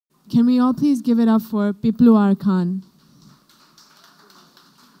Can we all please give it up for Piplu R Khan?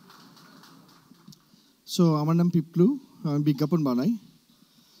 So, আমার নাম পিপলু, আমি বিজ্ঞাপন বানাই।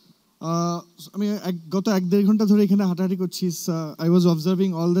 আমি গত 1-1.5 ঘন্টা ধরে এখানে হাঁটাহাঁটি করছি। I was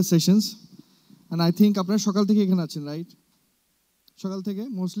observing all the sessions and I think আপনারা সকাল থেকে এখানে আছেন, right? সকাল থেকে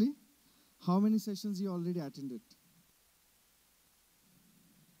mostly. How many sessions you already attended?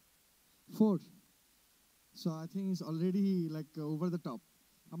 4. So I think it's already like over the top.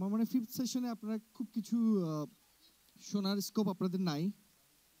 আমার মনে 5th সেশনে আপনারা খুব কিছু শোনার স্কোপ আপনাদের নাই।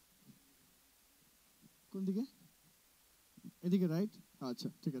 কোন দিকে? এদিকে, রাইট? আচ্ছা,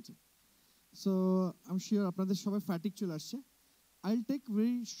 ঠিক আছে। সো আই এম শিওর আপনাদের সবাই ফ্যাটিক চলে আসছে। I will take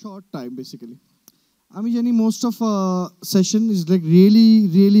very short time basically. আমি জানি most of session is like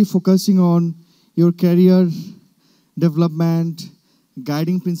really focusing on your career development,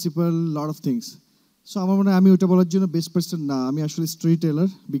 guiding principal, lot of things. So আমার মনে হয় আমি ওটা বলার জন্য বেস্ট পার্সন না। আমি আসলে স্টোরি টেলার,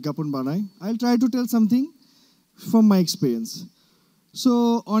 বিজ্ঞাপন বানাই। I will try to tell something from my experience. So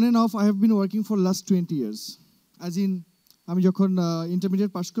on and off I have been working for last 20 years. As in আমি যখন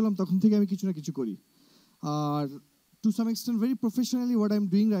ইন্টারমিডিয়েট পাস করলাম তখন থেকে আমি কিছু না কিছু করি। আর to some extent very professionally what I'm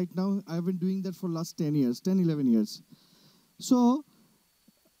doing right now, I have been doing that for last 10-11 years. So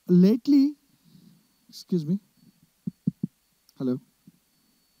lately, excuse me, hello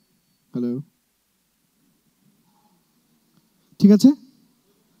ঠিক আছে?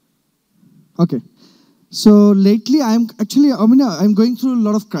 Okay. So lately I'm going through a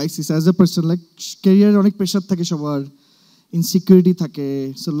lot of crisis as a person, like career onek pressure thake shobar, insecurity thake,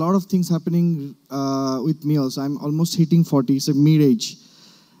 so a lot of things happening with me also. I'm almost hitting 40, so mid age,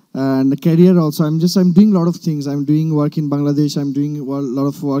 and the career also I'm doing a lot of things. I'm doing work in Bangladesh, I'm doing a lot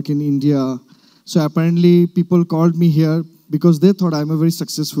of work in India. So apparently people called me here because they thought I'm a very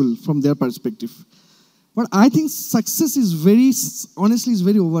successful from their perspective. But I think success is honestly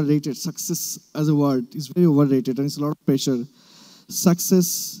very overrated. Success as a word is very overrated and it's a lot of pressure. Success,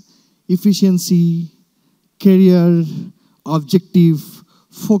 efficiency, career, objective,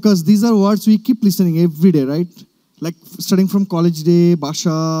 focus, these are words we keep listening every day, right? Like starting from college day,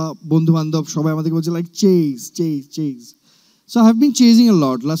 basha, bondhu bandhav, shobai amader bolche like chase. So I have been chasing a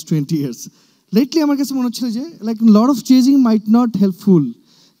lot last 20 years. Lately amar kache mone hocchilo je like a lot of chasing might not helpful.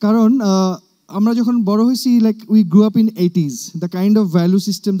 Karon আমরা যখন বড় হয়েছি, like we grew up in 80s, the kind of value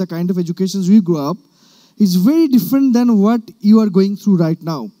system, the kind of educations we grew up is very different than what you are going through right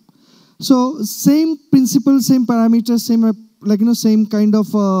now. So same principles, same parameters, same kind of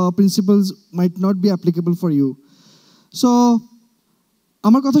principles might not be applicable for you. So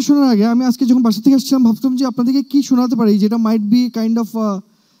আমার কথা শোনার আগে আমি আজকে যখন বাসা থেকে আসছিলাম ভাবতাম যে আপনাদেরকে কি শোনাতে পারি যেটা might be kind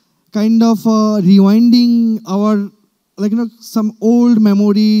of rewinding our some old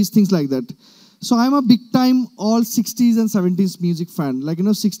memories, things like that. So I'm a big time all 60s and 70s music fan.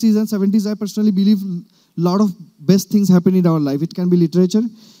 60s and 70s, I personally believe a lot of best things happen in our life. It can be literature,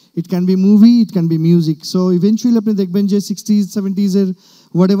 it can be movie, it can be music. So eventually, apne dekhben je 60s, 70s,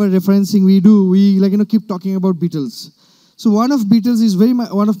 whatever referencing we do, we keep talking about Beatles. So one of Beatles is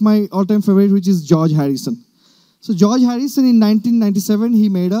one of my all-time favorite, which is George Harrison. So George Harrison in 1997, he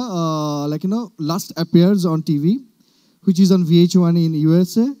made a last appears on TV, which is on VH1 in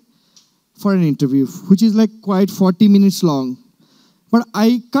USA, for an interview, which is like quite 40 minutes long. But I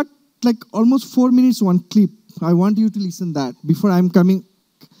cut like almost 4 minutes one clip. I want you to listen that before I'm coming.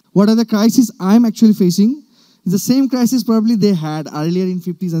 What are the crises I'm actually facing? It's the same crisis probably they had earlier in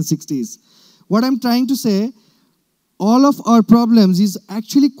 50s and 60s. What I'm trying to say, all of our problems is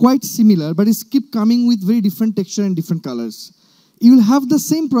actually quite similar, but it's keep coming with very different texture and different colors. You will have the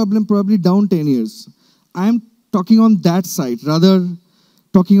same problem probably down 10 years. I'm talking on that side, rather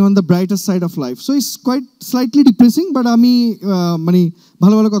talking on the brighter side of life. So it's quite slightly depressing, but আমি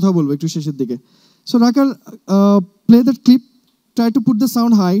ভালো কথা বলবো একটু শেষের দিকে. So Rakal, play that clip. Try to put the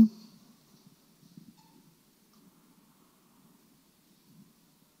sound high.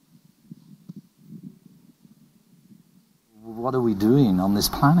 What are we doing on this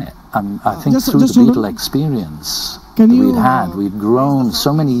planet? I think through the Beatle experience that we'd grown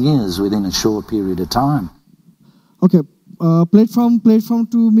so many years within a short period of time. Okay. Play it from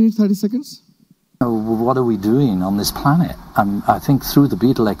 2 minutes 30 seconds. What are we doing on this planet? I think through the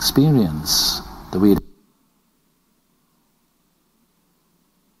Beatle experience that we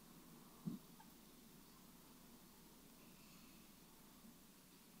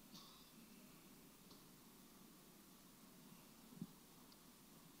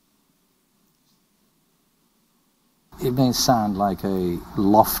It may sound like a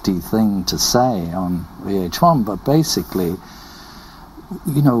lofty thing to say on VH1, but basically,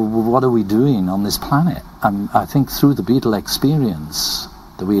 what are we doing on this planet? I think through the Beatle experience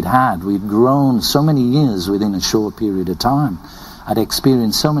that we'd had. We'd grown so many years within a short period of time. I'd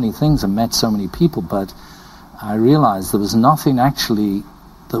experienced so many things and met so many people, but I realized there was nothing actually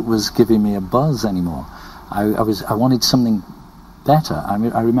that was giving me a buzz anymore. I wanted something better.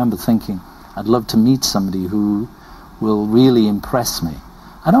 I remember thinking, I'd love to meet somebody who will really impress me.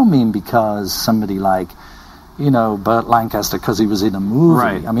 I don't mean because somebody like, Burt Lancaster, because he was in a movie.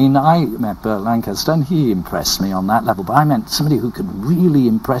 Right. I mean, I met Burt Lancaster and he impressed me on that level, but I meant somebody who could really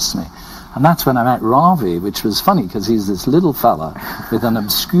impress me. And that's when I met Ravi, which was funny because he's this little fella with an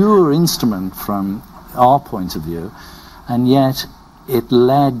obscure instrument from our point of view, and yet it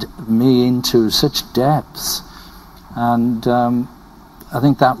led me into such depths. And I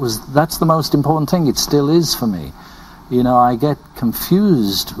think that's the most important thing. It still is for me. I get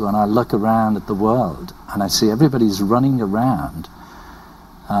confused when I look around at the world and I see everybody's running around.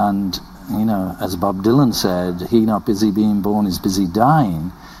 And, as Bob Dylan said, he not busy being born is busy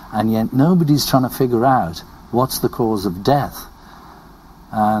dying. And yet nobody's trying to figure out what's the cause of death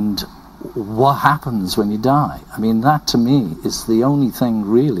and what happens when you die. I mean, that to me is the only thing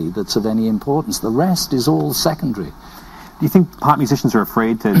really that's of any importance. The rest is all secondary. Do you think pop musicians are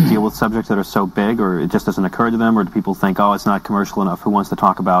afraid to deal with subjects that are so big, or it just doesn't occur to them, or do people think, oh, it's not commercial enough, who wants to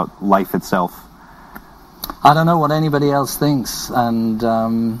talk about life itself? I don't know what anybody else thinks, and,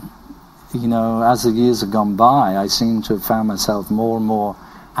 as the years have gone by, I seem to have found myself more and more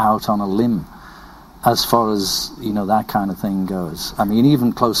out on a limb as far as, that kind of thing goes. I mean,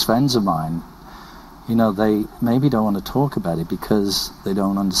 even close friends of mine, they maybe don't want to talk about it because they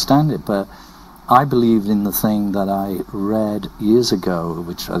don't understand it, but I believed in the thing that I read years ago,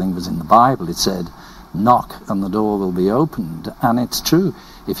 which I think was in the Bible. It said, knock and the door will be opened. And it's true.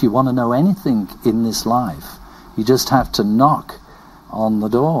 If you want to know anything in this life, you just have to knock on the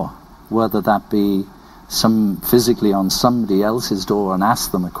door, whether that be physically on somebody else's door and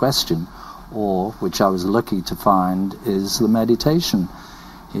ask them a question, or, which I was lucky to find, is the meditation.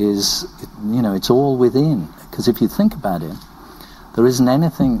 It's all within. Because if you think about it, there isn't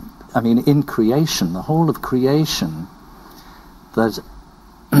anything, in creation, the whole of creation, that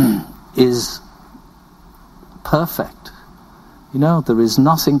is perfect. There is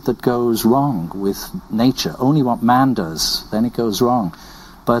nothing that goes wrong with nature. Only what man does, then it goes wrong.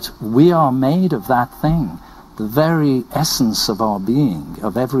 But we are made of that thing. The very essence of our being,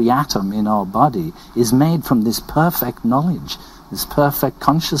 of every atom in our body, is made from this perfect knowledge, this perfect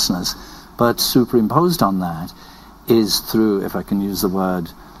consciousness. But superimposed on that is through, if I can use the word,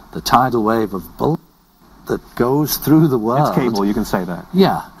 the tidal wave of bull that goes through the world. It's cable, you can say that.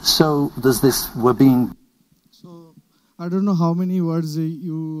 Yeah, so there's this, we're being... So, I don't know how many words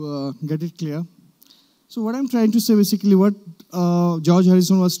you get it clear. So what I'm trying to say, basically, what George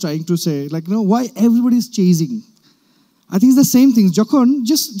Harrison was trying to say, why everybody is chasing. I think it's the same thing.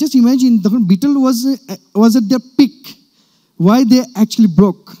 Just imagine, the Beatles was at their peak. Why they actually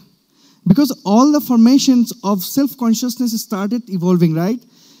broke? Because all the formations of self-consciousness started evolving, right?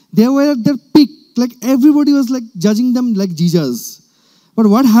 They were at their peak. Everybody was judging them like Jesus. But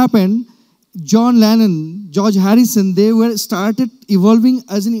what happened? John Lennon, George Harrison, they started evolving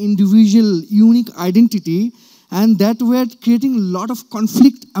as an individual, unique identity, and that were creating a lot of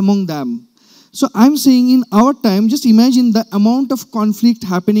conflict among them. So I'm saying in our time, just imagine the amount of conflict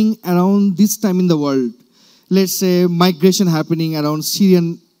happening around this time in the world. Let's say migration happening around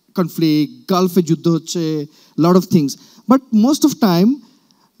Syrian conflict, Gulf Juddho hoche, a lot of things. But most of time,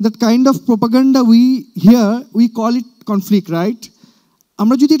 that kind of propaganda we hear, we call it conflict, right?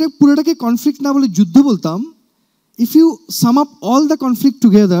 আমরা যদি এটা পুরোটাকে conflict না বলে যুদ্ধ বলতাম, if you sum up all the conflict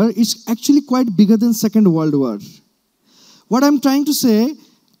together, it's actually quite bigger than Second World War. What I'm trying to say,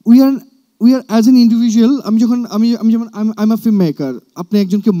 we are as an individual, I'm a filmmaker, আপনি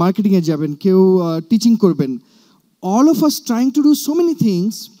একজন কেউ marketing এ যাবেন, কেউ teaching করবেন. All of us trying to do so many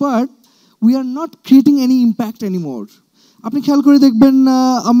things, but we are not creating any impact anymore. আপনি খেয়াল করে দেখবেন,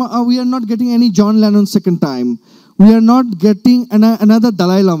 we are not getting any John Lennon second time. We are not getting another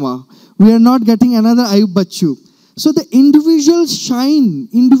Dalai Lama. We are not getting another Ayub Bachchu. So the individual shine,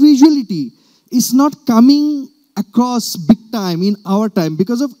 individuality is not coming across big time in our time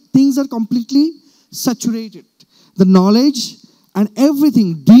because of things are completely saturated. The knowledge and everything,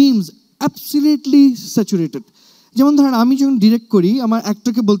 dreams, absolutely saturated. যেমন ধরেন আমি যখন direct করি, আমার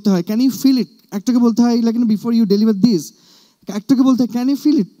অ্যাক্টরকে বলতে হয়, can you feel it? অ্যাক্টরকে বলতে হয়, before you deliver this. অ্যাক্টরকে বলতে হয়, can you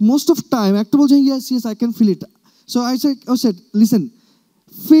feel it? Most of time, actor বলছে, yes, I can feel it. So I said, listen,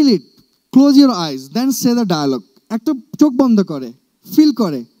 feel it, close your eyes, then say the dialogue. Actor chok banda kore, feel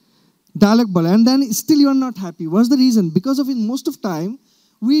kore, dialogue bole, and then still you are not happy. What's the reason? Because of in most of time,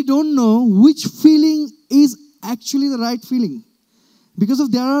 we don't know which feeling is actually the right feeling. Because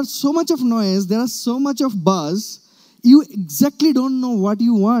of there are so much of noise, there are so much of buzz, you exactly don't know what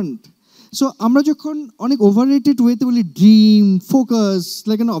you want. So, আমরা যখন অনেক overrated way তে বলি dream, focus,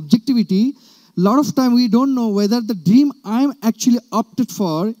 like an objectivity, lot of time we don't know whether the dream I'm actually opted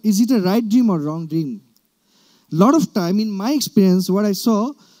for, is it a right dream or wrong dream. Lot of time, in my experience, what I saw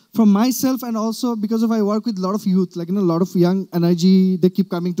from myself and also because of I work with a lot of youth, like a lot of young energy, they keep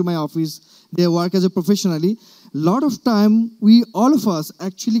coming to my office, they work as a professionally. Lot of time, we all of us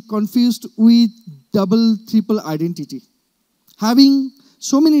actually confused with double, triple identity. Having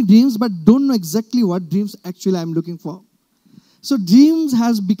so many dreams, but don't know exactly what dreams actually I'm looking for. So dreams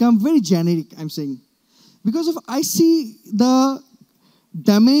has become very generic, I'm saying. Because of I see the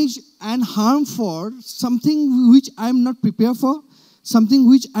damage and harm for something which I'm not prepared for, something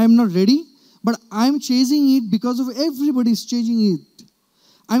which I'm not ready, but I'm chasing it because of everybody is chasing it.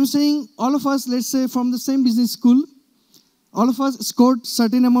 I'm saying all of us, let's say from the same business school, all of us scored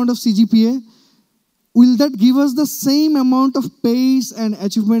certain amount of CGPA. Will that give us the same amount of pace and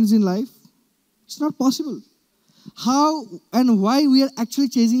achievements in life? It's not possible. How and why we are actually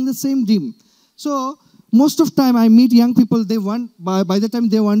chasing the same dream? So most of time I meet young people, they want, by the time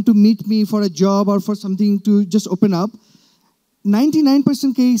they want to meet me for a job or for something to just open up,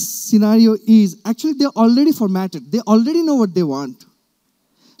 99% case scenario is actually they're already formatted. They already know what they want.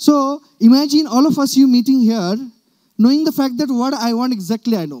 So imagine all of us you meeting here, knowing the fact that what I want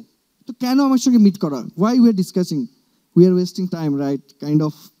exactly I know. So can I meet kora? Why we are discussing? We are wasting time, right? Kind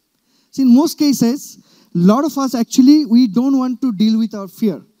of. So in most cases, a lot of us actually, we don't want to deal with our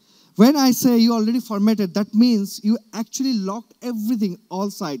fear. When I say you already formatted, that means you actually locked everything,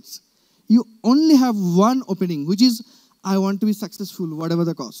 all sides. You only have one opening, which is, I want to be successful, whatever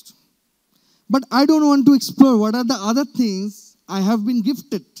the cost. But I don't want to explore what are the other things I have been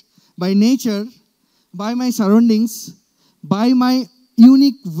gifted by nature, by my surroundings, by my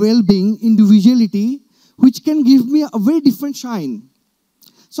unique well-being, individuality, which can give me a very different shine.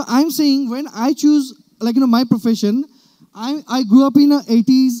 So I'm saying when I choose, like, my profession, I grew up in the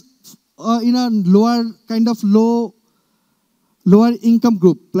 80s, in a lower income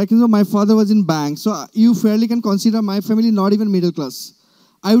group. Like, my father was in bank. So you fairly can consider my family not even middle class.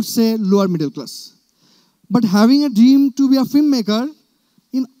 I would say lower middle class. But having a dream to be a filmmaker,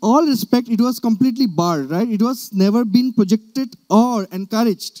 in all respect, it was completely barred, right? It was never been projected or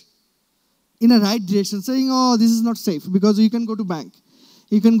encouraged in a right direction, saying, oh, this is not safe because you can go to bank,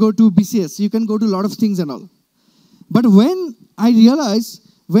 you can go to BCS, you can go to a lot of things and all. But when I realized,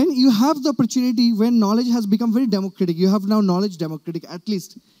 when you have the opportunity, when knowledge has become very democratic, you have now knowledge democratic, at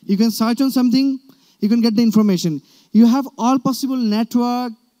least. You can search on something, you can get the information. You have all possible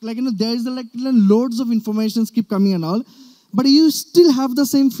network, like, there is loads of informations keep coming and all. But you still have the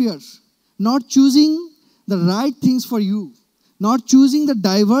same fear, not choosing the right things for you, not choosing the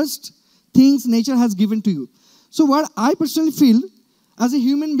diverse things nature has given to you. So what I personally feel, as a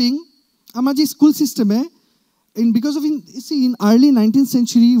human being, our school system, because of, in early 19th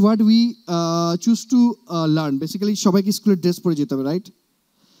century, what we choose to learn, basically, shobai ki school dress pore jete hobe, right?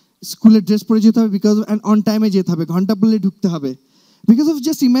 School dress pore jete hobe because, and on time jete hobe, ghonta porle dhukte hobe. Because of,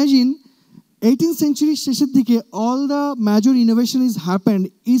 just imagine, 18th century শেষের দিকে all the major innovation is happened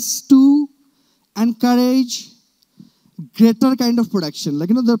is to encourage greater kind of production.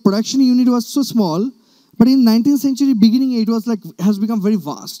 Like, the production unit was so small, but in 19th century beginning, it was like, has become very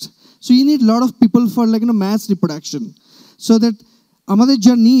vast. So you need a lot of people for, like, mass reproduction. So that আমাদের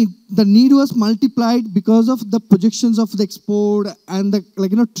the need was multiplied because of the projections of the export and the,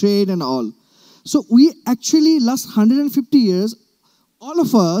 like, trade and all. So we actually, last 150 years, all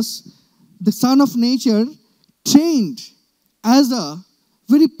of us, the son of nature, trained as a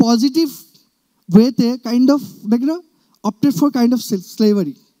very positive way, kind of, like, opted for kind of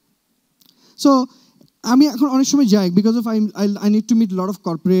slavery. So, আমি এখন অনেক সময় যাই because of I need to meet a lot of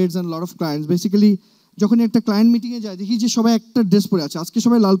corporates and a lot of clients. Basically, যখন একটা client meeting এ যাই, দেখি যে সবাই একটা ড্রেস পরে আছে, আজকে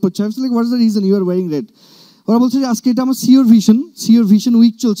সবাই লাল পরছে। I'm like, what is the reason you are wearing red? ওরা বলছে যে আজকে এটা আমার see your vision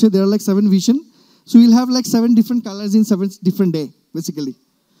week চলছে, there are like 7 vision, so we'll have like 7 different colors in 7 different day, basically.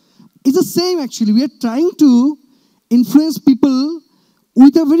 It's the same actually. We are trying to influence people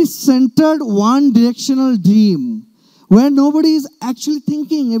with a very centered, one-directional dream, where nobody is actually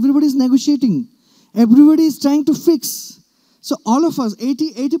thinking, everybody is negotiating, everybody is trying to fix. So all of us,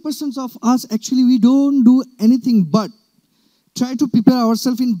 80% of us, actually, we don't do anything but try to prepare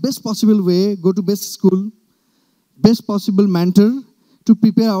ourselves in best possible way, go to best school, best possible mentor, to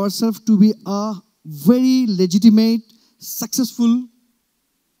prepare ourselves to be a very legitimate, successful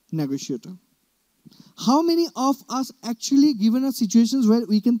negotiator. How many of us actually given us situations where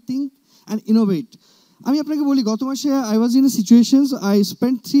we can think and innovate? আমি আপনাকে বলি গত মাসে I was in a situation I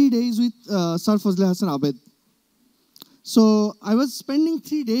spent 3 days with Sir Fazle Hassan Abed. So I was spending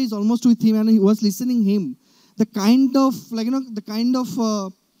 3 days almost with him and he was listening him. The kind of the kind of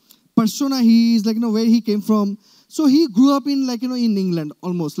persona he is, where he came from. So he grew up in in England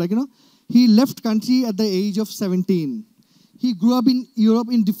almost, he left country at the age of 17. He grew up in Europe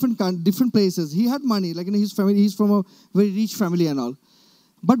in different places. He had money, his family, he's from a very rich family and all.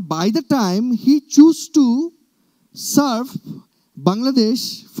 But by the time he chose to serve Bangladesh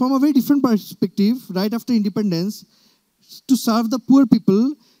from a very different perspective, right after independence, to serve the poor people,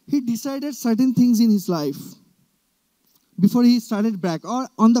 he decided certain things in his life before he started back or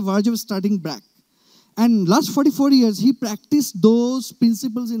on the verge of starting back. And last 44 years, he practiced those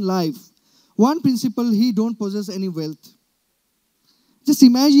principles in life. One principle, he don't possess any wealth. Just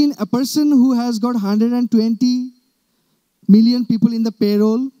imagine a person who has got 120 million people in the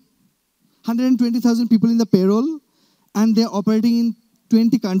payroll, 120,000 people in the payroll, and they're operating in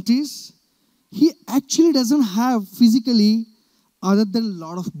 20 countries. He actually doesn't have physically other than a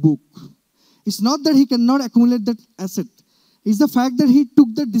lot of book. It's not that he cannot accumulate that asset. It's the fact that he took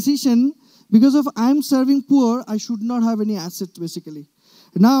the decision because of I'm serving poor, I should not have any asset basically.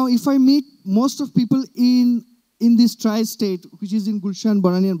 Now, if I meet most of people in this tri-state, which is in Gulshan,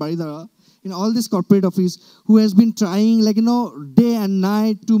 Barani and Baridara, in all this corporate office, who has been trying day and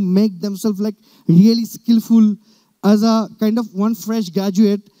night to make themselves really skillful as a kind of one fresh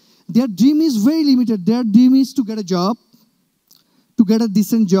graduate, their dream is very limited. Their dream is to get a job, to get a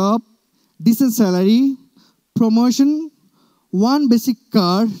decent job, decent salary, promotion, one basic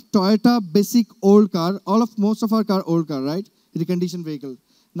car, Toyota basic old car, most of our car old car, right? Reconditioned vehicle.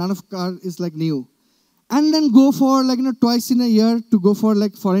 None of car is new. And then go for twice in a year to go for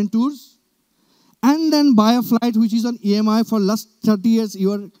foreign tours. And then buy a flight which is on EMI for last 30 years,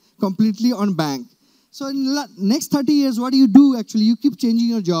 you are completely on bank. So in next 30 years, what do you do actually? You keep changing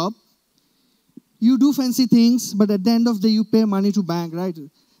your job. You do fancy things, but at the end of the day, you pay money to bank, right?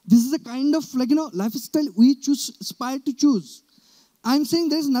 This is a kind of lifestyle we aspire to choose. I'm saying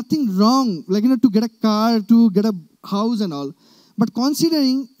there's nothing wrong, to get a car, to get a house and all. But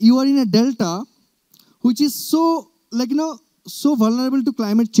considering you are in a delta, which is so, so vulnerable to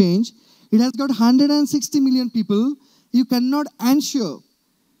climate change, it has got 160 million people. You cannot ensure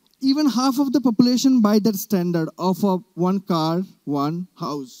even half of the population by that standard of a one car, one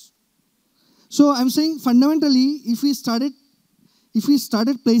house. So I'm saying fundamentally, if we started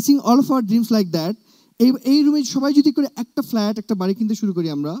placing all of our dreams like that, এই রুমে সবাই যদি করে একটা flat একটা বাড়ি কিনতে শুরু করি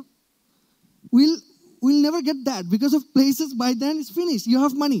আমরা, we'll never get that because of places by then it's finished. You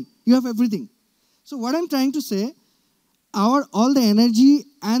have money, you have everything. So what I'm trying to say, all the energy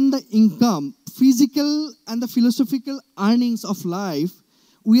and the income, physical and the philosophical earnings of life,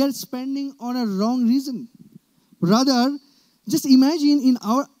 we are spending on a wrong reason. Rather, just imagine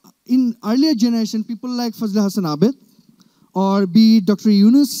in earlier generation, people like Fazle Hassan Abed, or be it Dr.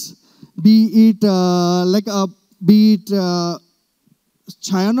 Yunus, be it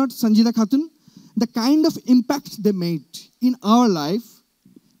Chayanot, Sanjida Khatun, the kind of impact they made in our life,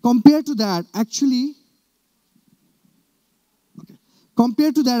 compared to that, actually,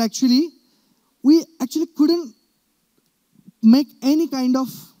 we actually couldn't make any kind of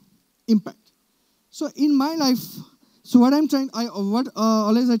impact. So in my life, so what I'm trying,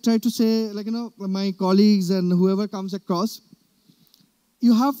 always I try to say, my colleagues and whoever comes across,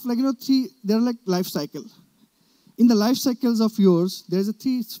 you have there are life cycle. In the life cycles of yours, there's a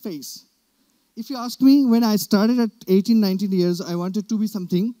 3 phase. If you ask me, when I started at 18, 19 years, I wanted to be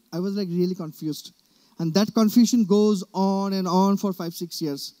something, I was really confused. And that confusion goes on and on for 5-6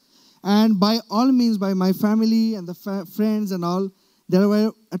 years. And by all means, by my family and the friends and all, there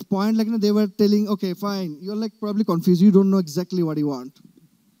were at point they were telling, okay, fine, you're probably confused, you don't know exactly what you want.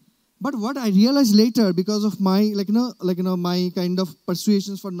 But what I realized later, because of my my kind of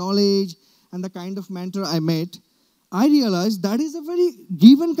persuasions for knowledge and the kind of mentor I met, I realized that is a very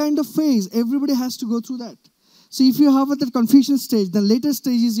given kind of phase. Everybody has to go through that. So if you have that confusion stage, the later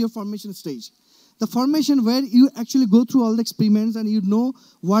stage is your formation stage. The formation where you actually go through all the experiments and you know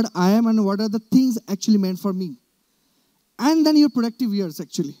what I am and what are the things actually meant for me. And then your productive years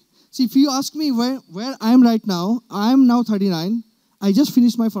actually. So if you ask me where I am right now, I am now 39. I just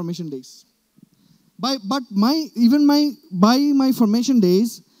finished my formation days. By my formation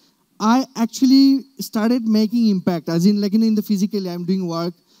days, I actually started making impact, as in in the physically, I'm doing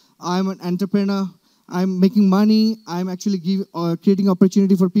work, I'm an entrepreneur, I'm making money, I'm actually creating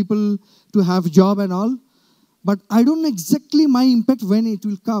opportunity for people to have job and all. But I don't know exactly my impact when it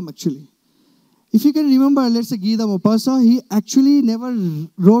will come actually. If you can remember, let's say Gita Mopasa, he actually never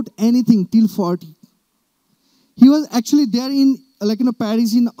wrote anything till 40. He was actually there in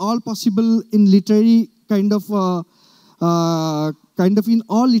Paris in all possible in literary kind of in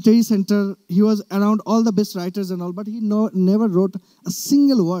all literary center. He was around all the best writers and all, but he never wrote a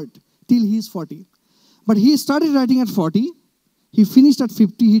single word till he's 40. But he started writing at 40. He finished at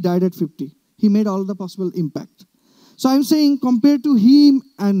 50. He died at 50. He made all the possible impact. So I'm saying, compared to him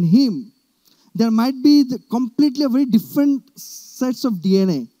and him, there might be completely a very different sets of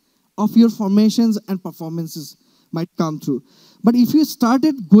DNA of your formations and performances might come through. But if you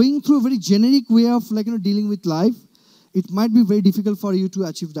started going through a very generic way of dealing with life, it might be very difficult for you to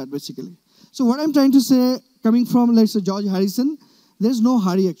achieve that basically. So what I'm trying to say, coming from let's say George Harrison, there's no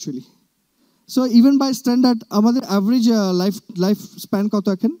hurry actually. So even by standard, our average lifespan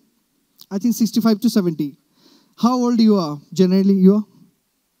koto ekhen? I think 65 to 70. How old you are? Generally you are?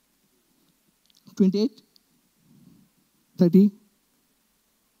 28? 30?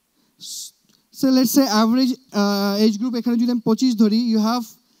 So let's say average age group ekhane jodi ami 25 dhori, you have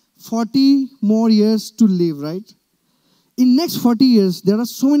 40 more years to live, right? In next 40 years, there are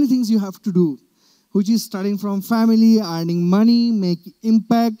so many things you have to do, which is starting from family, earning money, make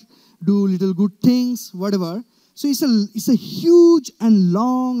impact, do little good things, whatever. So it's a huge and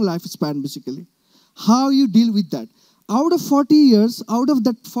long lifespan basically. How you deal with that? Out of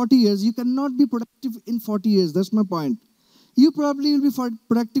that 40 years, you cannot be productive in 40 years. That's my point. You probably will be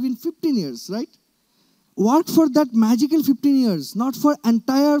productive in 15 years, right? Work for that magical 15 years, not for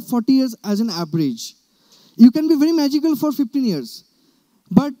entire 40 years as an average. You can be very magical for 15 years,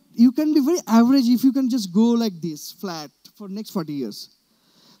 but you can be very average if you can just go like this, flat, for next 40 years.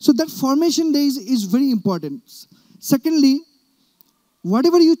 So that formation days is very important. Secondly,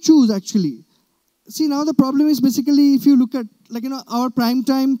 whatever you choose actually. See, now the problem is basically if you look at our prime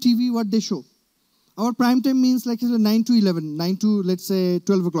time TV, what they show. Our prime time means 9 to 11, 9 to let's say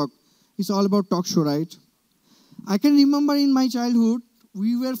 12 o'clock. It's all about talk show, right? I can remember in my childhood,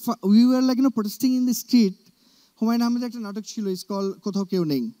 we were protesting in the street. Humayun Ahmed ekta natok chilo, it's called Kothao Keu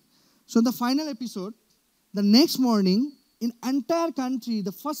Nei. So in the final episode, the next morning, in entire country,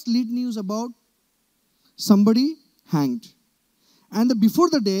 the first lead news about somebody hanged. And before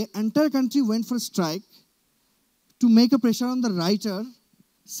the day, entire country went for a strike to make a pressure on the writer,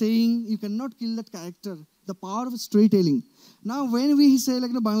 saying you cannot kill that character, the power of storytelling. Now when we say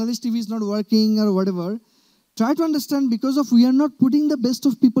Bangladesh TV is not working or whatever, try to understand, because of we are not putting the best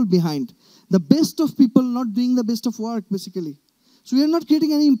of people behind. The best of people not doing the best of work basically. So we are not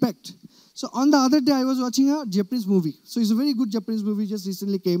creating any impact. So on the other day, I was watching a Japanese movie. So it's a very good Japanese movie, just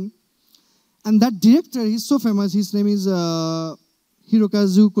recently came. And that director, he's so famous. His name is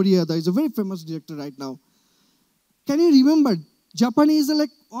Hirokazu Koreeda. He's a very famous director right now. Can you remember, Japan is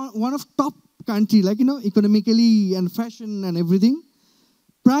one of top country, economically and fashion and everything.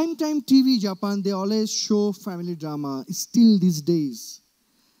 Prime time TV Japan, they always show family drama. Still these days.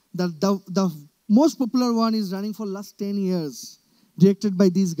 The most popular one is running for last 10 years. Directed by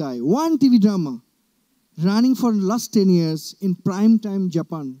this guy. One TV drama running for last 10 years in prime time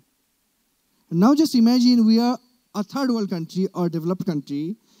Japan. And now just imagine we are a third world country or developed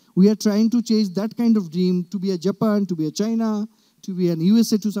country. We are trying to chase that kind of dream to be a Japan, to be a China, to be an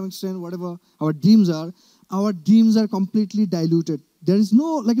USA to some extent, whatever our dreams are. Our dreams are completely diluted. There is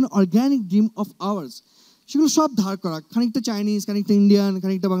no organic dream of ours. Shiglo shop dhar kora, khanikta Chinese, khanikta Indian,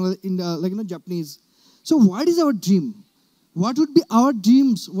 khanikta Bangladesh, Japanese. So what is our dream? What would be our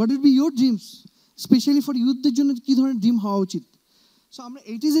dreams? What would be your dreams? Especially for youth der jonno ki dhoroner dream hawa uchit? So amra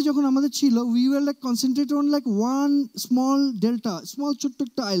 80s e jokhon amader chilo, we were concentrated on one small delta, small chotto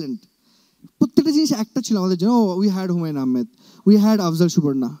ekta island. Prottekta jinish ekta chilo amader jonno. We had Humayun Ahmed, we had Afzal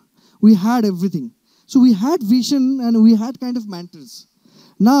Subarna, we had everything. So we had vision and we had kind of mentors.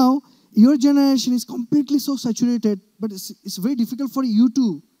 Now your generation is completely so saturated, but it's very difficult for you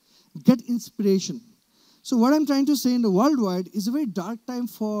to get inspiration. So what I'm trying to say in the worldwide is a very dark time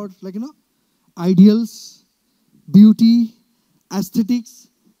for ideals, beauty, aesthetics.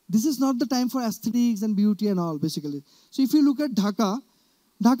 This is not the time for aesthetics and beauty and all basically. So if you look at Dhaka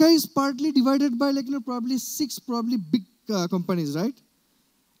is partly divided by probably 6 big companies, right?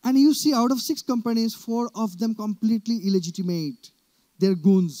 And you see out of 6 companies, 4 of them completely illegitimate. They're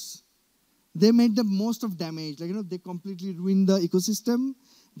goons. They made the most of damage. They completely ruined the ecosystem.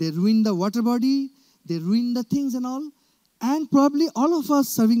 They ruined the water body. They ruin the things and all. And probably all of us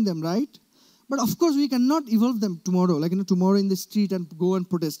serving them, right? But of course, we cannot evolve them tomorrow, tomorrow in the street and go and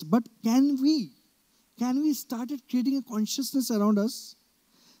protest. But can we start creating a consciousness around us?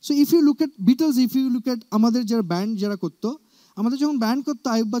 So if you look at Beatles, if you look at amader jara band jara korto, আমাদের যখন band করতো,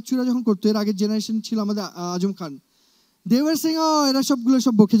 আইয়ুব বাচ্চুরা যখন করতো, এর আগের generation ছিল আমাদের Azam Khan, they were saying, oh, এরা সবগুলো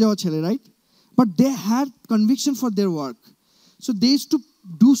সব বকে যাওয়া ছেলে, right? but they had conviction for their work. So they used to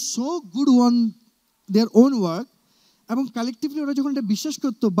do so good on their own work. And collectively,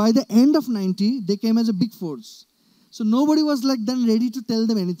 by the end of 90, they came as a big force. So nobody was like then ready to tell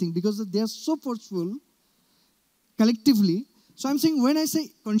them anything because they are so forceful collectively. So I'm saying when I say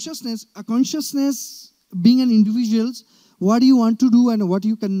consciousness, a consciousness being an individual, what do you want to do and what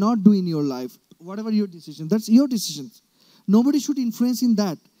you cannot do in your life, whatever your decision, that's your decisions. Nobody should influence in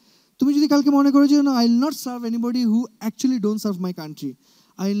that. তুমি যদি কালকে মনে করো যে I will not serve anybody who actually don't serve my country.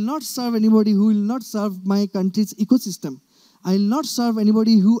 I will not serve anybody who will not serve my country's ecosystem. I will not serve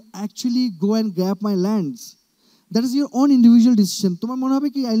anybody who actually go and grab my lands. That is your own individual decision. তোমার মনে হবে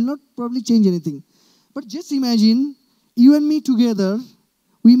কি I will not probably change anything. But just imagine you and me together,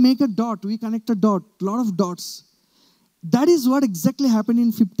 we make a dot, we connect a dot, lot of dots. That is what exactly happened in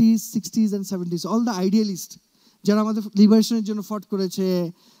 50s, 60s and 70s. All the idealists যারা আমাদের লিবারেশনের জন্য ফট করেছে,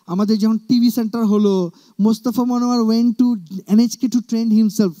 আমাদের যখন TV centre হলো, Mostafa Monowar went to NHK to train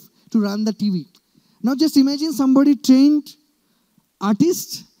himself to run the TV. Now just imagine somebody trained artist,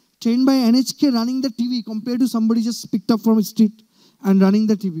 trained by NHK running the TV compared to somebody just picked up from a street and running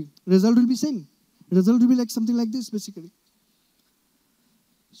the TV. Result will be same. Result will be like something like this basically.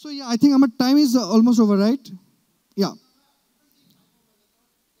 So yeah, I think our time is almost over, right? Yeah.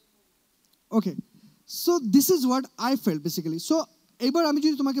 Okay. So this is what I felt basically. So ebar ami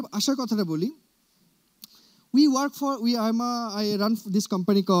jodi tomake ashar kothata boli, I run this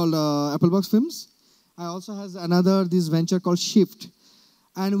company called Applebox Films. I also has another this venture called Shift,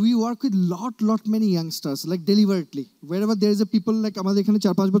 and we work with lot many youngsters like deliberately. Wherever there is a people like amader ekhane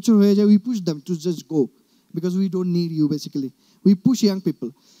 4-5 bochor hoye jay, we push them to just go because we don't need you basically. We push young people.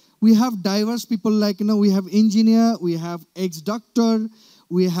 We have diverse people like we have engineer, we have ex-doctor,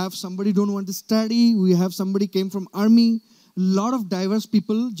 we have somebody don't want to study, we have somebody came from army, lot of diverse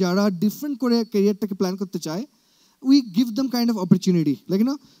people jara different career take plan korte chai. We give them kind of opportunity, like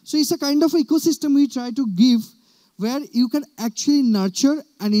so it's a kind of ecosystem we try to give where you can actually nurture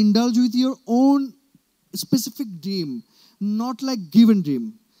and indulge with your own specific dream, not like given dream.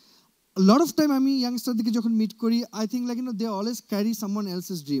 A lot of time ami youngster dike jokhon meet kori, I think like they always carry someone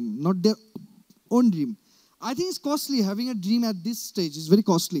else's dream, not their own dream. I think it's costly. Having a dream at this stage is very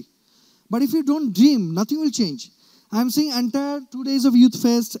costly. But if you don't dream, nothing will change. I'm saying entire 2 days of Youth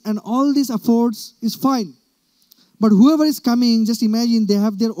Fest and all these efforts is fine. But whoever is coming, just imagine they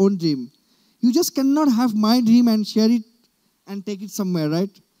have their own dream. You just cannot have my dream and share it and take it somewhere,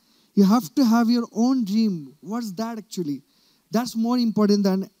 right? You have to have your own dream. What's that actually? That's more important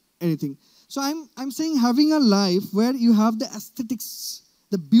than anything. So I'm saying having a life where you have the aesthetics,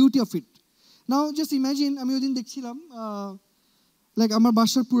 the beauty of it. Now just imagine আমি ওদিন দেখছিলাম like আমার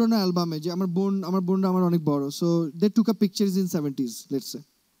বাসার পুরনো অ্যালবামে যে আমার বোনরা আমার অনেক বড়, so they took a pictures in 70s, let's say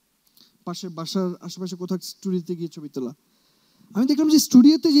বাসার আশেপাশে কোথাও স্টুডিওতে গিয়ে ছবি তোলা। আমি দেখলাম যে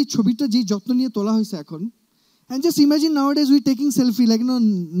স্টুডিওতে যে ছবিটা যে যত্ন নিয়ে তোলা হয়েছে এখন, and just imagine nowadays we taking selfie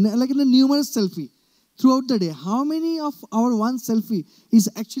like numerous selfie throughout the day. How many of our one selfie is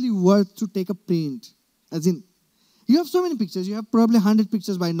actually worth to take a print? As in you have so many pictures, you have probably 100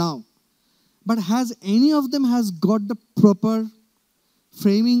 pictures by now. But has any of them has got the proper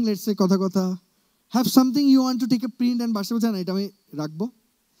framing, let's say kotha have something you want to take a print and basha bata na eta ami rakhbo?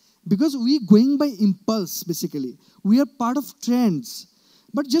 Because we going by impulse basically. We are part of trends.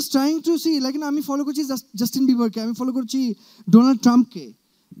 But just trying to see like ami follow korchi Justin Bieber ke, ami follow korchi Donald Trump ke.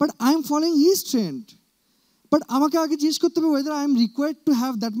 But I am following his trend. But amake age jigesh korte hobe whether I am required to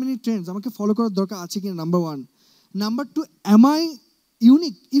have that many trends. Amake follow korar dorkar ache kina, number 1. Number 2, am I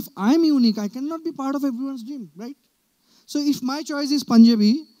unique? If I'm unique, I cannot be part of everyone's dream, right? So if my choice is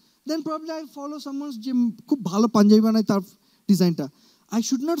Punjabi, then probably I follow someone's gym. Khub bhalo Punjabi banay tar design ta. I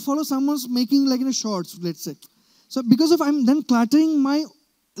should not follow someone's making like shorts, let's say. So because of I'm then cluttering my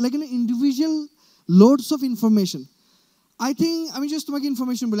like individual loads of information. I think I'm just to make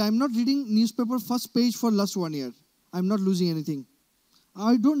information, but I'm not reading newspaper first page for last 1 year. I'm not losing anything.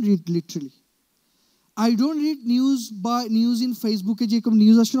 I don't read literally. I don't read news in Facebook e jekom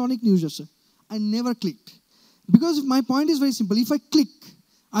news ashe onek news ashe. I never clicked. Because my point is very simple. If I click,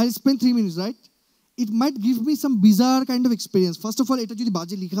 I'll spend 3 minutes, right? It might give me some bizarre kind of experience. First of all, eta jodi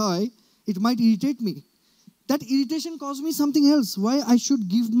baje likha hoy, it might irritate me. That irritation caused me something else. Why I should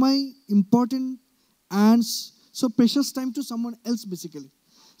give my important and so precious time to someone else basically.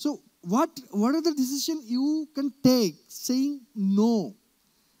 So what are the decisions you can take saying no?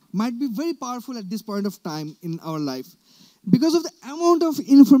 Might be very powerful at this point of time in our life. Because of the amount of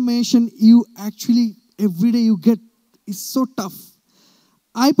information you actually, every day you get, is so tough.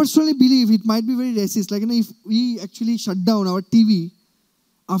 I personally believe it might be very racist. Like, if we actually shut down our TV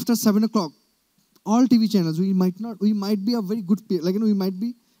after 7 o'clock, all TV channels, we might be a very good, like, we might be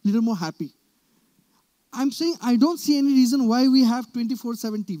a little more happy. I'm saying I don't see any reason why we have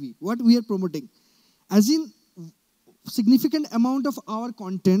 24/7 TV. What we are promoting, as in significant amount of our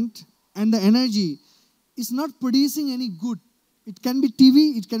content and the energy is not producing any good. It can be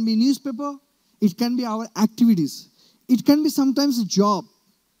TV, it can be newspaper, it can be our activities. It can be sometimes a job.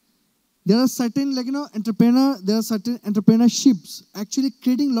 There are certain, there are certain entrepreneurships actually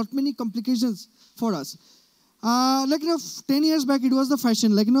creating many complications for us. 10 years back, it was the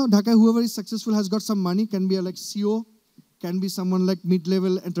fashion. Dhaka, whoever is successful has got some money, can be a CEO, can be someone like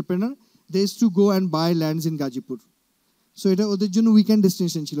mid-level entrepreneur. They used to go and buy lands in Gajipur. So it was a weekend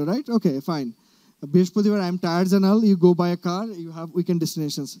destination, right? Okay, fine. Brihespatibar, I'm tired and all. You go buy a car, you have weekend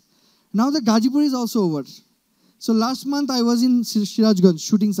destinations. Now the Gajipur is also over. So last month I was in Sirajganj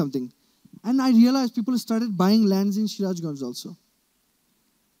shooting something. And I realized people started buying lands in Sirajganj also.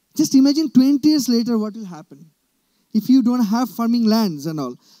 Just imagine 20 years later what will happen if you don't have farming lands and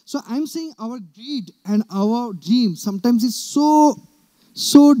all. So I'm saying our greed and our dream sometimes is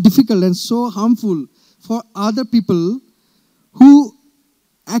so difficult and so harmful for other people who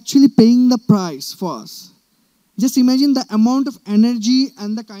actually paying the price for us. Just imagine the amount of energy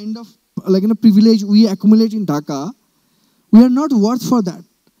and the kind of privilege we accumulate in Dhaka. We are not worth for that.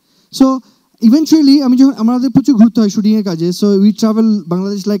 So eventually, shooting so we travel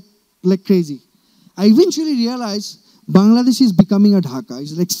Bangladesh like crazy. I eventually realized Bangladesh is becoming a Dhaka.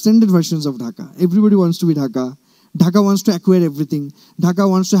 It's extended versions of Dhaka. Everybody wants to be Dhaka. Dhaka wants to acquire everything. Dhaka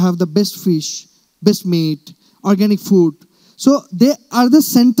wants to have the best fish, best meat, organic food. So they are the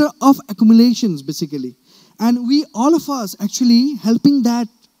center of accumulations basically. And we, all of us, actually helping that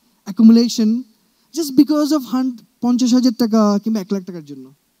accumulation just because of 50,000 taka কিংবা 1 lakh টাকার জন্য.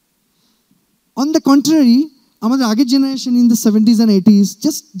 On the contrary, আমাদের আগের generation in the 70s and 80s,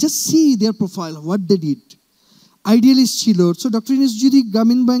 just see their profile, what they did. Idealist ছিল. So Dr. Ines যদি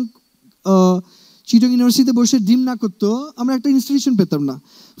গ্রামীণ bank চিটং ইউনিভার্সিটিতে বসে ড্রিম না করতো, আমরা একটা ইনস্টিটিউশন পেতাম না.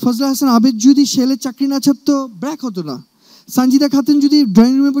 ফজলে হাসান আবেদ যদি শেলে চাকরি না ছাপতো, ব্র্যাক হতো না. সঞ্জিদা খাতুন যদি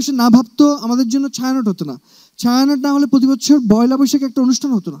ড্রয়িং রুমে বসে না ভাবতো, আমাদের জন্য ছায়ানট হতো না. ছায়ানট না হলে প্রতি বছর পয়লা বৈশাখে একটা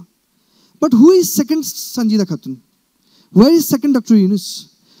অনুষ্ঠান হতো না. But who is second Sanjida Khatun? Where is second Dr. Yunus?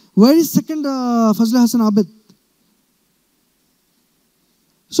 Where is second Fazla Hassan Abed?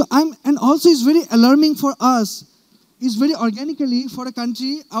 So and also it's very alarming for us. It's very organically for a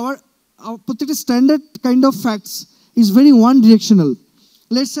country, our particular standard kind of facts is very one directional.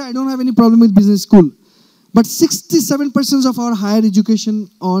 Let's say I don't have any problem with business school, but 67% of our higher education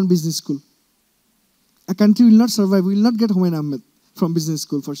on business school. A country will not survive. We will not get Humayun Ahmed from business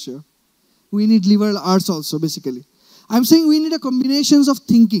school for sure. We need liberal arts also, basically. I'm saying we need a combinations of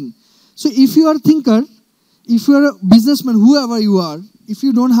thinking. So if you are a thinker, if you are a businessman, whoever you are, if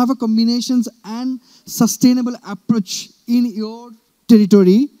you don't have a combinations and sustainable approach in your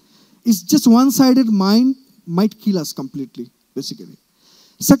territory, it's just one-sided mind might kill us completely, basically.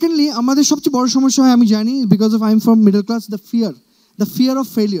 Secondly, আমাদের সবচেয়ে বড় সমস্যা হয় আমি জানি, because of I'm from middle class, the fear of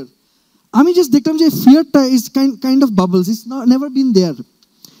failure. আমি just দেখলাম যে fearটা is kind of bubbles. It's never been there.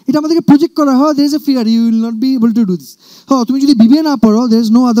 এটা আমাদেরকে প্রজেক্ট করা হয়, there is a fear, you will not be able to do this. তুমি যদি BBA না পড়ো, there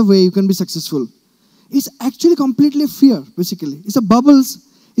is no other way you can be successful. It's actually completely fear, basically. It's a bubbles,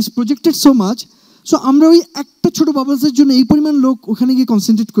 it's projected so much. So আমরা ওই একটা ছোট বাবলসের জন্য এই পরিমাণ লোক ওখানে গিয়ে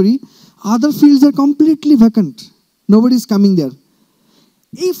কনসেন্ট্রেট করি. Other fields are completely vacant. Nobody is coming there.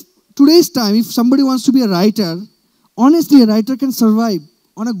 If today's time, if somebody wants to be a writer, honestly, a writer can survive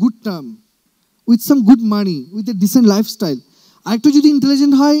on a good term, with some good money, with a decent lifestyle. আরেকটু যদি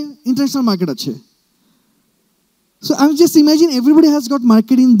intelligent হয়, international market আছে. So I'm just imagine everybody has got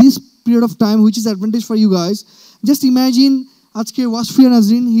market in this period of time, which is advantage for you guys. Just imagine, আজকে Wasfia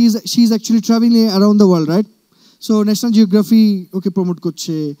Nazrin, she is actually traveling around the world, right? So National Geography, okay, promote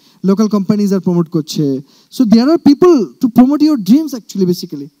করছে, local companies are promote করছে. So there are people to promote your dreams actually,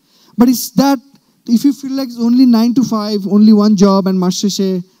 basically. But it's that if you feel like it's only 9 to 5, only one job and মাস শেষে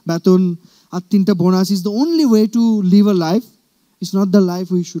বেতন আর 3টা bonus is the only way to live a life. It's not the life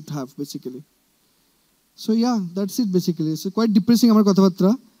we should have, basically. So yeah, that's it basically. So quite depressing আমার কথাবার্তা.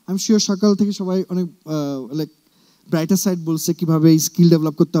 I'm sure সকাল থেকে সবাই অনেক like brighter side বলছে কিভাবে skill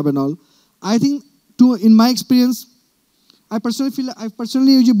develop করতে হবে and all. I think in my experience, I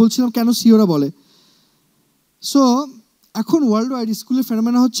personally ওই যে বলছিলাম কেন সিওরা বলে. So এখন ওয়ার্ল্ড ওয়াইড স্কুলের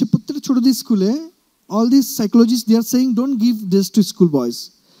ফেনোমেনা হচ্ছে প্রত্যেকটা ছোটদের স্কুলে all these psychologists they are saying don't give dress to school boys.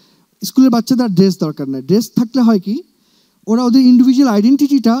 স্কুলের বাচ্চাদের ড্রেস দরকার নাই. ড্রেস থাকলে হয় কি ওরা ওদের ইন্ডিভিজুয়াল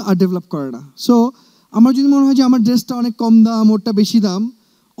আইডেন্টিটিটা আর ডেভেলপ করে না. সো আমার যদি মনে হয় যে আমার ড্রেসটা অনেক কম দাম, ওরটা বেশি দাম,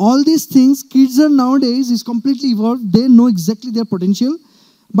 all these things, kids are nowadays is completely evolved. They know exactly their potential.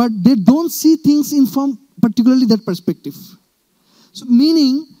 but they don't see things in from particularly that perspective. So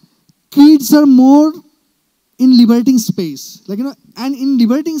meaning, kids are more in liberating space, and in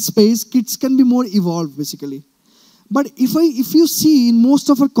liberating space, kids can be more evolved basically. But if you see in most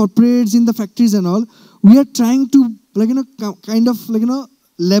of our corporates, in the factories and all, we are trying to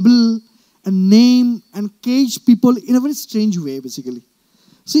label and name and cage people in a very strange way basically.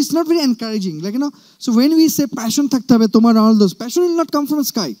 So it's not very encouraging. So when we say passion thakte hobe tomar all those, passion will not come from the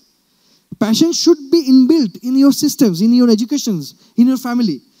sky. Passion should be inbuilt in your systems, in your educations, in your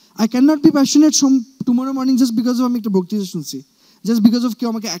family. I cannot be passionate from tomorrow morning just because of amik bhakti shunchi, just because of keu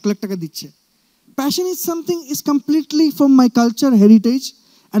amake 1 lakh taka dicche. Passion is something is completely from my culture, heritage,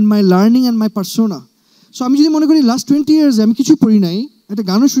 and my learning and my persona. So আমি যদি মনে করি last 20 years আমি কিছু পড়ি নাই, একটা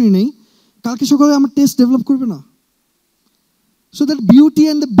গানও শুনি নাই, কালকে সকালে আমার টেস্ট ডেভেলপ করবে না. So that beauty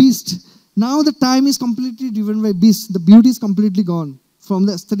and the beast, now the time is completely driven by beast. The beauty is completely gone from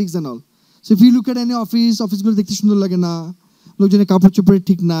the aesthetics and all. So if you look at any office গুলো দেখতে সুন্দর লাগে না, লোকজনের কাপড় চোপড়ে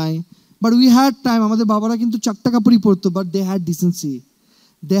ঠিক নাই. But we had time, আমাদের বাবারা কিন্তু 4টা কাপড়ই পরতো, but they had decency.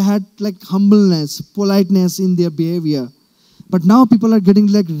 They had humbleness, politeness in their behavior. But now people are getting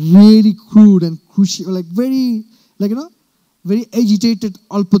really crude and crucial, very, very agitated,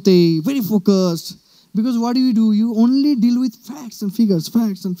 alpote, very focused. Because what do? You only deal with facts and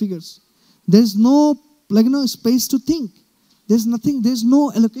figures. There's no, space to think. There's nothing, there's no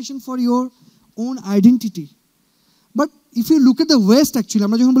allocation for your own identity. But if you look at the West, actually,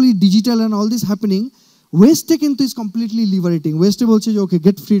 আমরা যখন বলি digital and all this happening, West is completely liberating. West বলছে যে okay,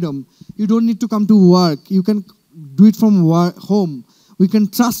 get freedom. You don't need to come to work. You can do it from home. We can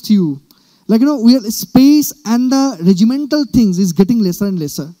trust you. We are space and the regimental things is getting lesser and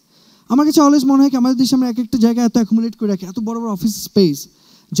lesser. আমার কাছে always মনে হয় কি আমাদের দেশে আমরা এক একটা জায়গায় এত অ্যাকুমুলেট করে রাখি, এত বড় বড় অফিস স্পেস,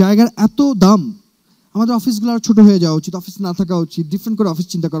 জায়গার এত দাম, আমাদের অফিসগুলো আর ছোট হয়ে যাওয়া উচিত, অফিস না থাকা উচিত, ডিফারেন্ট করে অফিস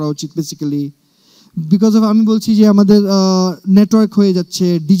চিন্তা করা উচিত বেসিক্যালি। বিকজ অফ আমি বলছি যে আমাদের নেটওয়ার্ক হয়ে যাচ্ছে,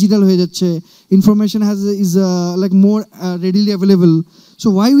 ডিজিটাল হয়ে যাচ্ছে, information is more readily available. So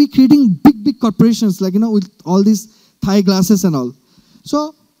why we creating big corporations with all this Thai glasses and all. So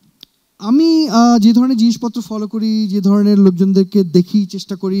আমি যে ধরনের জিনিসপত্র ফলো করি, যে ধরনের লোকজনদেরকে দেখি,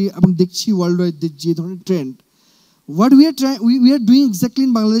 চেষ্টা করি এবং দেখছি ওয়ার্ল্ড ওয়াইড যে ধরনের trend, what we are doing exactly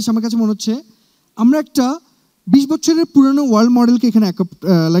in Bangladesh, আমার কাছে মনে হচ্ছে আমরা একটা 20 বছরের পুরনো ওয়ার্ল্ড মডেলকে এখানে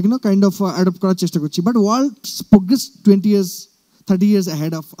কাইন্ড অফ অ্যাডপ্ট করার চেষ্টা করছি। But world progress 20 years 30 years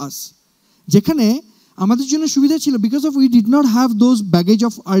ahead of us, যেখানে আমাদের জন্য সুবিধা ছিল because of we did not have those baggage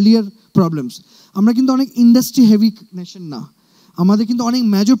of earlier problems. আমরা কিন্তু অনেক ইন্ডাস্ট্রি হেভি নেশন না, আমাদের কিন্তু অনেক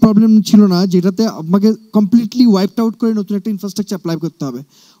মেজর প্রবলেম ছিল না যেটাতে আমাকে কমপ্লিটলি ওয়াইপড আউট করে নতুন একটা ইনফ্রাস্ট্রাকচার অ্যাপ্লাই করতে হবে।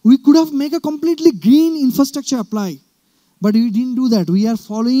 We could have make a completely green infrastructure apply, but we didn't do that. We are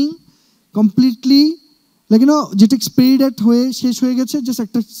following completely যেটা এক্সপায়ার্ড হয়ে শেষ হয়ে গেছে, জাস্ট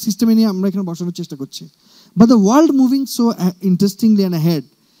একটা সিস্টেমে নিয়ে আমরা এখানে বসানোর চেষ্টা করছি। But the world moving so interestingly and ahead,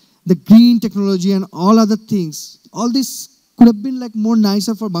 the green technology and all other things, all this could have been more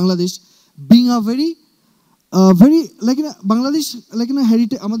nicer for Bangladesh, being a very Bangladesh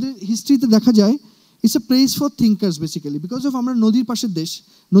heritage, আমাদের হিস্ট্রিতে দেখা যায় it's a place for thinkers basically, because of আমরা নদীর পাশের দেশ,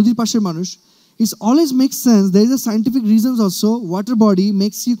 নদীর পাশের মানুষ। It always makes sense, there is a scientific reasons also, water body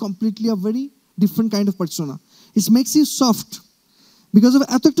makes you completely a very different kind of persona. It makes you soft because of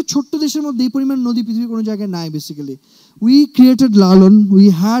এত একটা ছোট্ট দেশের মধ্যে এই পরিমাণ নদী পৃথিবীর কোনো জায়গায় নাই basically. We created Lalon, we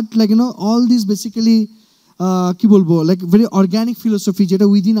had all these basically কি বলবো very organic philosophy যেটা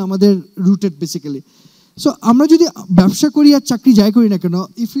within আমাদের rooted basically. So আমরা যদি ব্যবসা করি আর চাকরি যাই করি না কেন,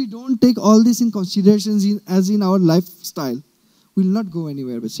 if we don't take all this in consideration as in our lifestyle, we will not go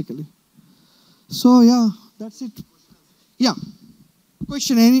anywhere basically. So yeah, that's it. Yeah,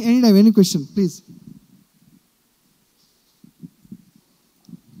 question, anytime, any question please.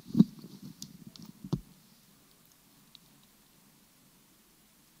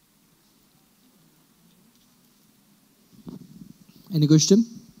 Any question?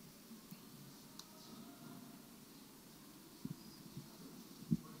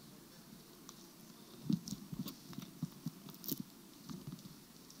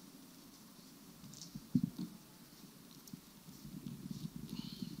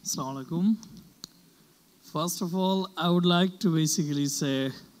 Assalamu alaikum. First of all, I would like to basically say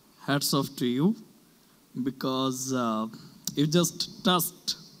hats off to you, because you just touched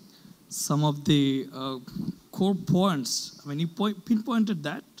some of the core points. I mean, you pinpointed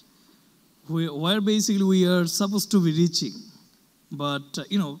that where basically we are supposed to be reaching. But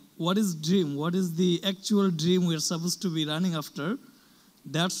what is dream? What is the actual dream we are supposed to be running after?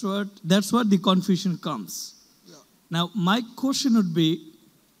 That's what the confusion comes. Yeah. Now, my question would be,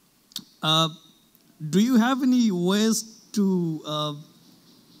 do you have any ways to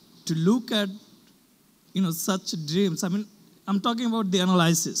to look at, such dreams. I mean, I'm talking about the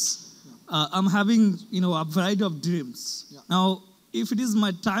analysis. I'm having, a variety of dreams. Yeah. Now, if it is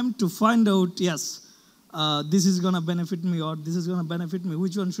my time to find out, yes, this is going to benefit me or this is going to benefit me,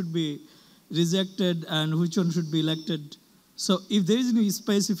 which one should be rejected and which one should be elected. So if there is any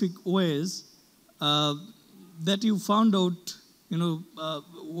specific ways that you found out,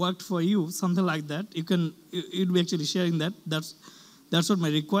 worked for you, something like that, you'd be actually sharing that. That's what my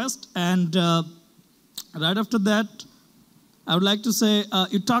request. And right after that, I would like to say,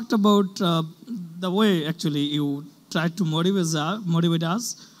 you talked about the way actually you tried to motivate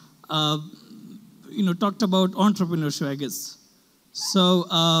us. Talked about entrepreneurship, I guess. So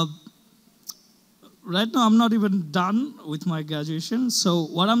right now, I'm not even done with my graduation. So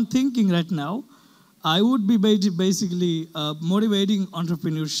what I'm thinking right now, I would be basically motivating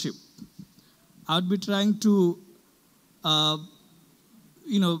entrepreneurship. I would be trying to,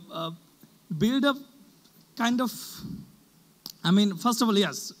 build up kind of, first of all,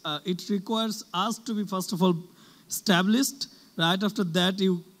 yes, it requires us to be, first of all, established. Right after that,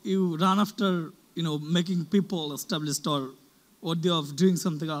 you run after, making people established or worthy of doing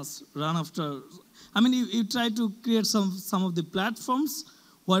something else. Run after, you try to create some of the platforms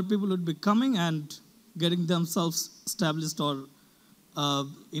where people would be coming and getting themselves established or,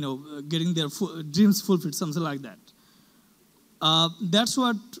 getting their dreams fulfilled, something like that. That's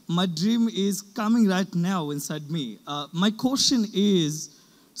what my dream is coming right now inside me. My question is,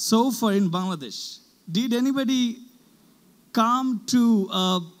 so far in Bangladesh, did anybody come to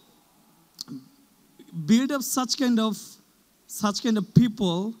build up such kind of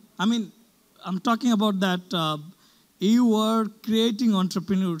people? I'm talking about that you were creating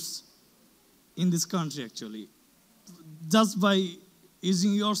entrepreneurs in this country actually, just by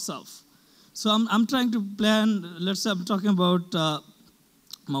using yourself. So I'm trying to plan, let's say I'm talking about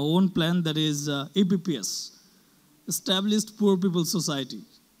my own plan, that is EPPS, Established Poor People Society.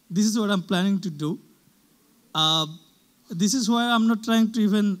 This is what I'm planning to do. This is why I'm not trying to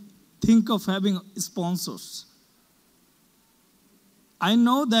even think of having sponsors. I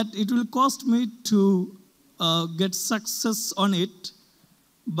know that it will cost me to get success on it,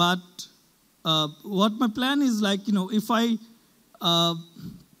 but what my plan is like, if I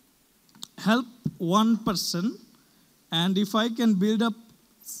help one person, and if I can build up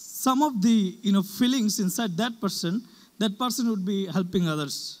some of the feelings inside that person would be helping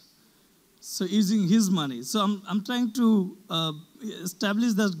others. So using his money. So I'm trying to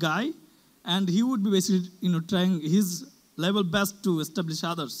establish that guy, and he would be basically trying his level best to establish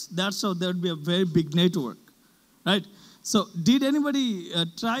others. That's how there would be a very big network, right? So did anybody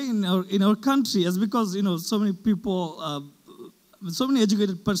try in our country, as because so many people, so many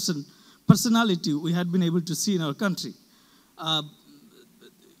educated personality we had been able to see in our country.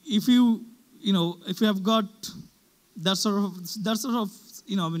 If you have got that sort of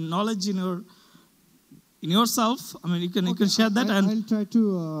knowledge in yourself, you can share that. I'll try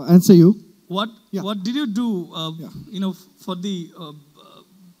to answer you. What did you do? For the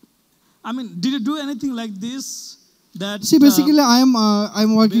did you do anything like this? That see, basically, I'm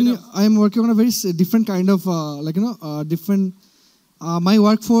working on a very different kind of different. My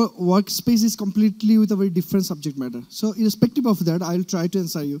workspace is completely with a very different subject matter. So, irrespective of that, I'll try to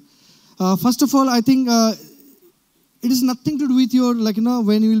answer you. First of all, I think it is nothing to do with your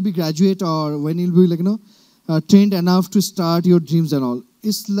when you will be graduate or when you'll be trained enough to start your dreams and all.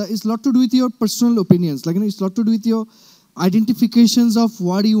 It's a lot to do with your personal opinions. It's a lot to do with your identifications of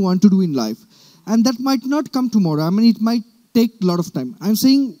what you want to do in life, and that might not come tomorrow. It might take a lot of time. I'm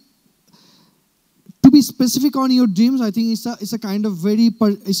saying, to be specific on your dreams, I think it's a kind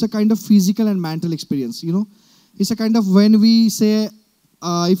of physical and mental experience. It's a kind of, when we say,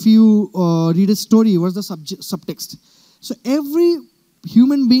 if you read a story, what's the subtext? So every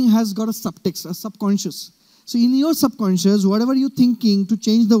human being has got a subtext, a subconscious. So in your subconscious, whatever you're thinking to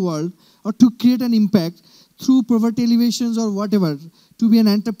change the world or to create an impact through poverty alleviations or whatever, to be an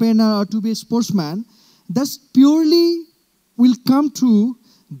entrepreneur or to be a sportsman, that's purely will come true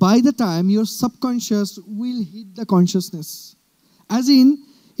by the time your subconscious will hit the consciousness. As in,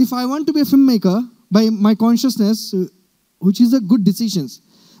 if I want to be a filmmaker, by my consciousness, which is a good decisions,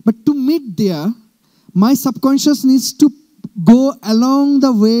 but to meet there, my subconscious needs to go along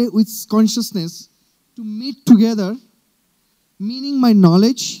the way with consciousness to meet together, meaning my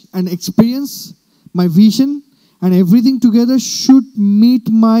knowledge and experience, my vision, and everything together should meet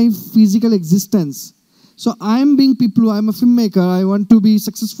my physical existence. So I'm being Piplu, I'm a filmmaker, I want to be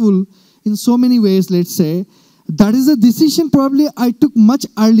successful in so many ways, let's say. That is a decision probably I took much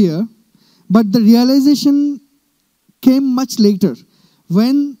earlier, but the realization came much later.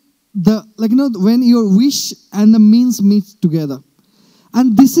 When when your wish and the means meet together.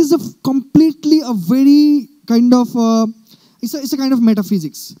 And this is completely a very kind of, it's a kind of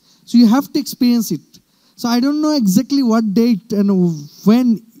metaphysics. So you have to experience it. So I don't know exactly what date and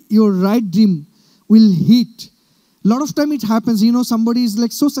when your right dream will hit. A lot of time it happens, somebody is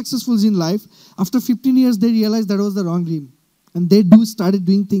like so successful in life. After 15 years, they realize that was the wrong dream. And they started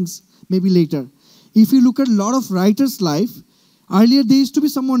doing things maybe later. If you look at a lot of writers' life, earlier they used to be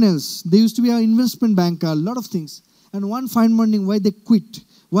someone else. They used to be an investment banker, a lot of things. And one fine morning, why they quit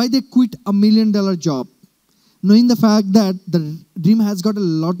 $1 million job, knowing the fact that the dream has got a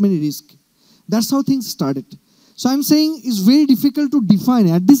lot many risks. That's how things started. So I'm saying it's very difficult to define,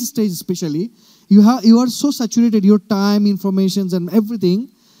 at this stage especially. You are so saturated, your time, informations and everything,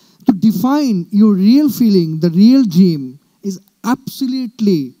 to define your real feeling, the real dream is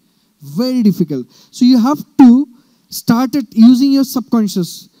absolutely very difficult. So you have to start using your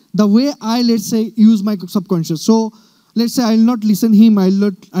subconscious. The way I, let's say, use my subconscious. So let's say I'll not listen him, I'll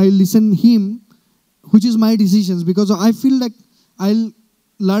listen him, which is my decisions, because I feel like I'll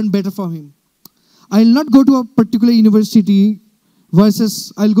learn better from him. I'll not go to a particular university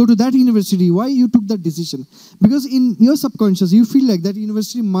versus I'll go to that university. Why you took that decision? Because in your subconscious, you feel like that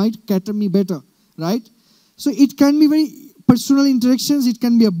university might cater me better, right? So it can be very personal interactions, it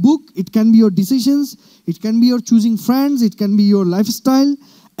can be a book, it can be your decisions, it can be your choosing friends, it can be your lifestyle.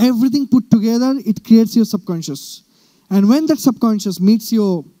 Everything put together, it creates your subconscious. And when that subconscious meets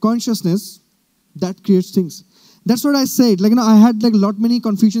your consciousness, that creates things. That's what I said. I had a lot many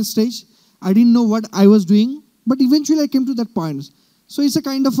confusion stage. I didn't know what I was doing, but eventually I came to that point. So it's a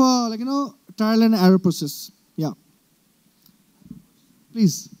kind of a, trial and error process. Yeah.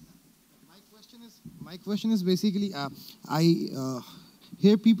 Please. My question is basically, I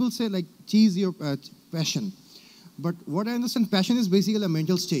hear people say chase your passion. But what I understand, passion is basically a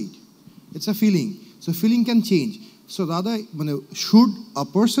mental state. It's a feeling. So feeling can change. So rather, should a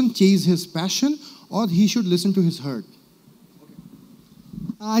person chase his passion or he should listen to his heart?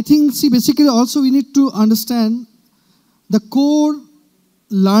 I think, basically also we need to understand the core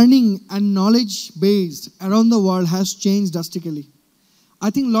learning and knowledge base around the world has changed drastically.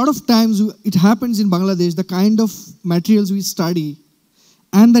 I think a lot of times it happens in Bangladesh, the kind of materials we study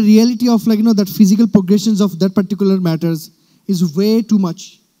and the reality of that physical progressions of that particular matters is way too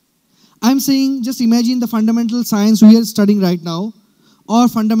much. I'm saying just imagine the fundamental science we are studying right now or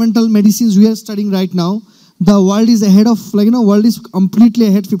fundamental medicines we are studying right now. The world is ahead of, world is completely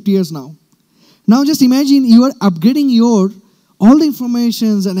ahead 50 years now. Now just imagine you are upgrading all the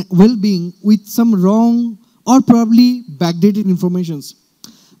informations and well-being with some wrong or probably backdated informations.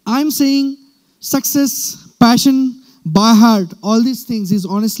 I'm saying success, passion, by heart, all these things is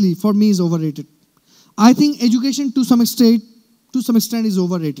honestly, for me, is overrated. I think education to some extent is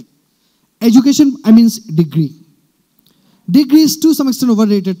overrated. Education, I mean degree. Degree is to some extent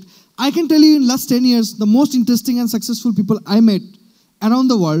overrated. I can tell you in last 10 years, the most interesting and successful people I met around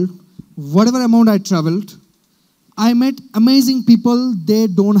the world, whatever amount I traveled, I met amazing people, they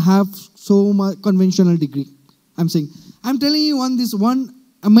don't have so much conventional degree. I'm telling you one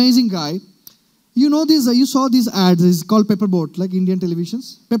amazing guy. You know this, you saw these ads, it's called Pepperboat, like Indian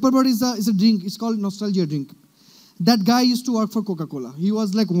televisions. Pepperboat is a drink, it's called nostalgia drink. That guy used to work for Coca-Cola. He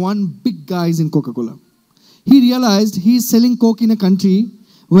was like one big guy in Coca-Cola. He realized he's selling Coke in a country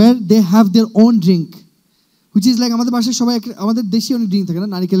where they have their own drink, which is like আমাদের বাসায় সবাই আমাদের দেশীয় অনেক drink থাকে না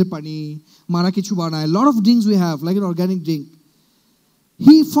নারকেলের পানি মারা কিছু বানায় a lot of drinks we have like an organic drink.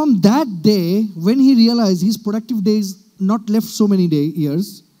 He from that day when he realized his productive days not left so many years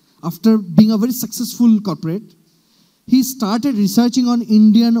after being a very successful corporate, he started researching on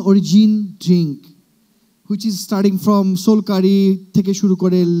Indian origin drink, which is starting from soul curry থেকে শুরু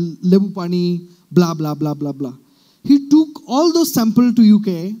করে লেবু পানি blah blah blah blah blah. He took all those samples to UK,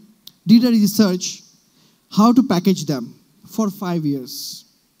 did a research how to package them for 5 years.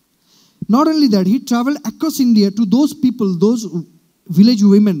 Not only that, he traveled across India to those people, those village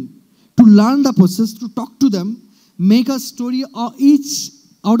women, to learn the process, to talk to them, make a story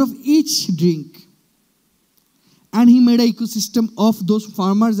out of each drink. And he made an ecosystem of those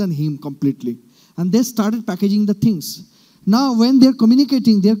farmers and him completely. And they started packaging the things. Now, when they're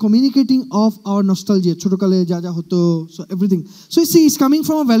communicating of our nostalgia, chotokale, jaja hoto, so everything. So you see, it's coming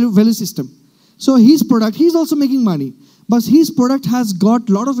from a value system. So his product, he's also making money, but his product has got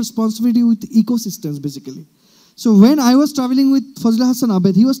a lot of responsibility with ecosystems, basically. So when I was traveling with Fazlul Hassan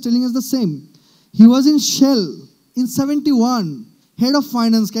Abed, he was telling us the same. He was in Shell in 71, head of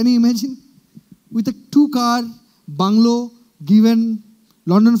finance, can you imagine? With a 2-car bungalow, given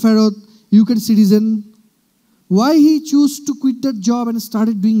London Farrow, UK citizen, Why he chose to quit that job and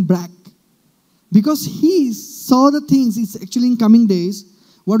started doing brag? Because he saw the things, it's actually in coming days,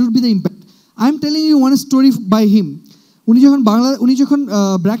 what would be the impact. I'm telling you one story by him. উনি যখন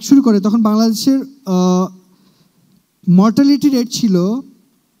ব্র্যাক শুরু করে তখন বাংলাদেশের mortality rate ছিল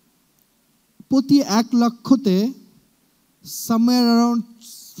প্রতি 1 লক্ষতে somewhere around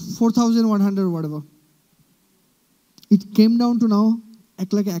 4,100 or whatever. It came down to now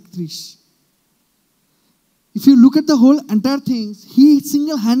 1,31,000. If you look at the whole entire things, he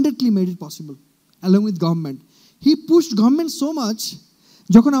single-handedly made it possible, along with government. He pushed government so much.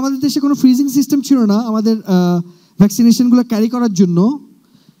 যখন আমাদের দেশে কোনো freezing system ছিল না আমাদের ভ্যাকসিনেশনগুলো carry করার জন্য,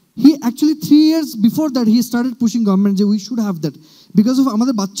 he actually 3 years before that he started pushing government যে we should have that, because of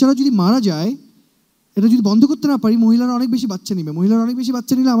আমাদের বাচ্চারা যদি মারা যায়, এটা যদি বন্ধ করতে না পারি, মহিলারা অনেক বেশি বাচ্চা নেবে, মহিলারা অনেক বেশি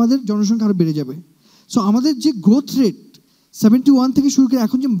বাচ্চা নিলে আমাদের জনসংখ্যা আরো বেড়ে যাবে। সো আমাদের যে গ্রোথ রেট 71 থেকে শুরু করে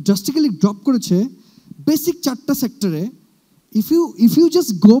এখন যে ড্রাস্টিক্যালি ড্রপ করেছে বেসিক 4টা সেক্টরে, if you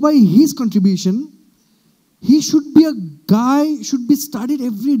just go by his contribution, he should be a guy, should be studied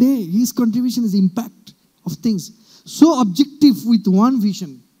every day. His contribution is impact of things. So objective with one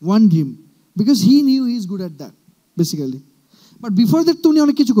vision, one dream. Because he knew he is good at that, basically. But before that,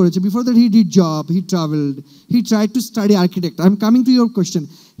 before that he did job, he traveled, he tried to study architect. I'm coming to your question.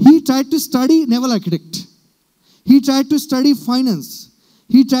 He tried to study naval architect. He tried to study finance.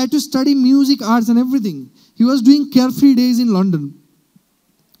 He tried to study music, arts and everything. He was doing carefree days in London.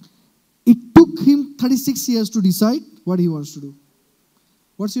 It took him 36 years to decide what he wants to do.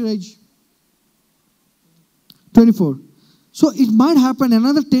 What's your age? 24. So it might happen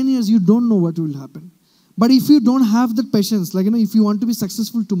another 10 years, you don't know what will happen. But if you don't have that patience, like, if you want to be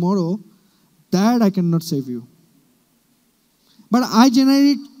successful tomorrow, that I cannot save you. But I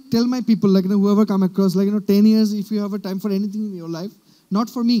generally tell my people, like, whoever come across, like, 10 years, if you have a time for anything in your life, not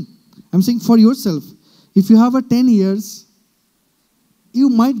for me, I'm saying for yourself. If you have a 10 years, you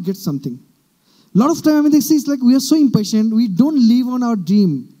might get something. A lot of time, I mean, they see it's like we are so impatient, we don't live on our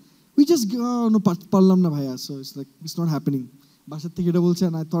dream. We just go, oh, no, parlam na bhaiya. So it's like, it's not happening. Bashat theke eta bolche,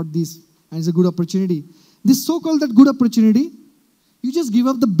 and I thought this, and it's a good opportunity. This so-called that good opportunity, you just give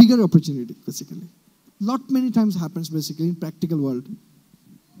up the bigger opportunity, basically. Lot many times happens, basically, in practical world.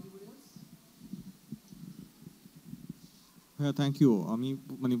 হ্যাঁ, thank you. আমি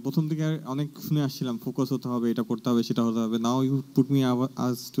মানে প্রথম থেকে অনেক শুনে আসছিলাম focus হতে হবে, এটা করতে হবে, সেটা হতে হবে। Now you put me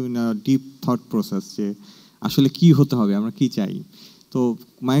us to in a deep thought process যে আসলে কি হতে হবে, আমরা কি চাই। তো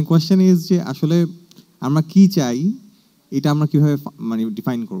মাই কোয়েশ্চেন ইজ যে আসলে আমরা কি চাই এটা আমরা কিভাবে মানে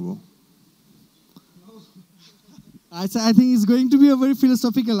ডিফাইন করব? I think it's going to be a very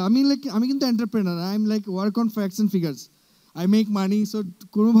philosophical. I mean, like, I'm an entrepreneur. I'm like work on facts and figures. I make money, so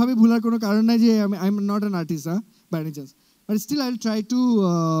কোনো ভাবে ভুলার কোনো কারণ নাই যে I'm not an artist, by any chance. But still, I'll try to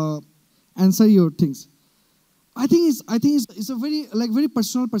answer your things. I think it's a very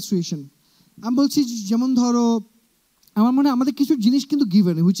personal persuasion. আমি বলছি যেমন ধরো আমার মনে আমাদের কিছু জিনিস কিন্তু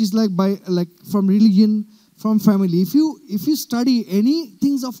given, which is like from religion, from family. If you study any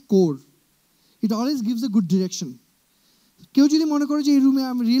things of core, it always gives a good direction. কেউ যদি মনে করে যে এই রুমে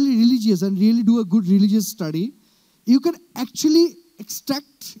I'm really religious and really do a good religious study, you can actually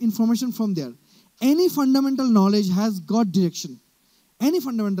extract information from there. Any fundamental knowledge has got direction. Any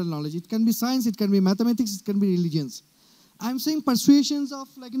fundamental knowledge. It can be science, it can be mathematics, it can be religions. I'm saying persuasions of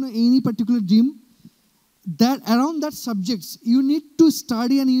any particular dream, that around that subjects, you need to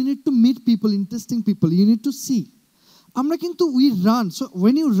study and you need to meet people, interesting people. You need to see. We run. So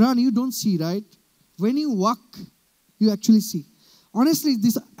when you run, you don't see, right? When you walk, you actually see. Honestly,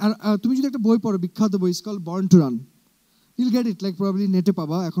 this তুমি যদি একটা বই পড়ো, বিখ্যাত বই, it's called Born to Run. You'll get it, like probably nete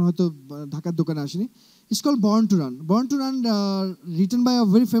paba, ekhon hoyto Dhakar dokane ashini. It's called Born to Run. Born to Run, written by a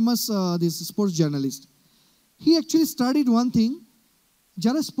very famous this sports journalist. He actually studied one thing.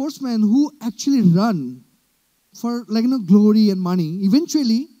 Jara sportsmen who actually run for glory and money,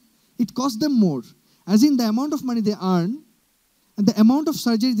 eventually it costs them more. As in the amount of money they earn and the amount of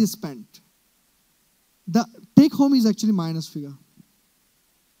surgery they spent. The take home is actually minus figure.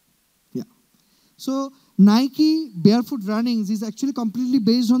 Yeah. So Nike barefoot runnings is actually completely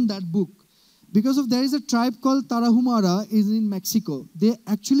based on that book, because of there is a tribe called Tarahumara is in Mexico. They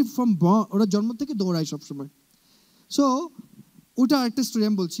actually from ওরা জন্ম থেকে দৌড়ায় সব সময়। So ওটা একটা story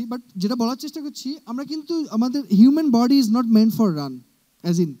আমি বলছি, বাট যেটা বলার চেষ্টা করছি আমরা কিন্তু আমাদের human body is not meant for run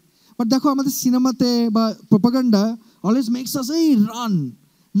as in, but দেখো আমাদের সিনেমাতে বা প্রোপাগান্ডা অলওয়েজ মেক্স আস এই রান,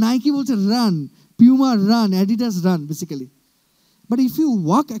 নাইকি বলছে run, Puma run, Adidas run basically. But if you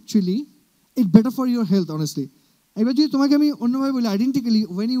walk actually it's better for your health, honestly. এবার যদি তোমাকে আমি অন্যভাবে বলি, identically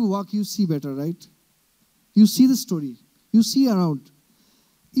when you walk you see better, right? You see the story, you see around.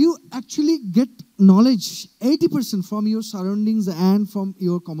 you actually get knowledge 80% from your surroundings and from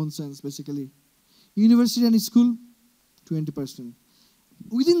your common sense, basically. University and school, 20%.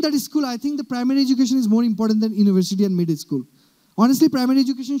 Within that school, I think the primary education is more important than university and middle school. Honestly, primary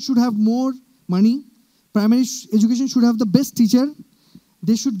education should have more money. Primary education should have the best teacher.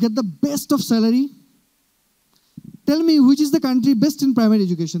 They should get the best of salary. Tell me, which is the country best in primary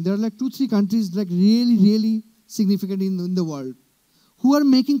education? There are like 2-3 countries like really, really significant in the world who are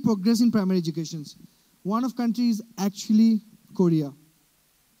making progress in primary education. One of country is actually Korea,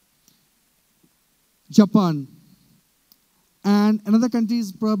 Japan, and another country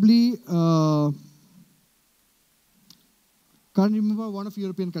is probably, can't remember, one of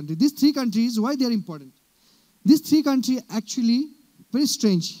European countries. These 3 countries, why they are important? These 3 countries actually, very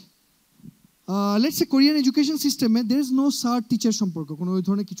strange. Let's say Korean education system, there is no sir-teacher সম্পর্ক, কোনো ওই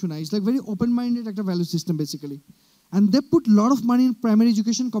ধরনের কিছু নাই. It's like very open-minded একটা value system basically. And they put a lot of money in primary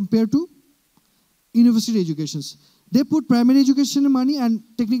education compared to university educations. They put primary education money and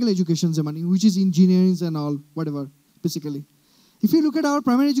technical education money, which is engineering and all, whatever, basically. If you look at our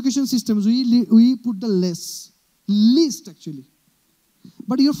primary education systems, we put the least actually.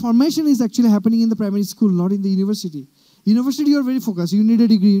 But your formation is actually happening in the primary school, not in the university. University, you are very focused. You need a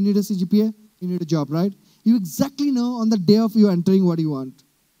degree, you need a CGPA, you need a job, right? You exactly know on the day of you entering what you want.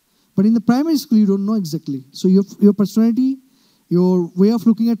 But in the primary school, you don't know exactly. So your personality, your way of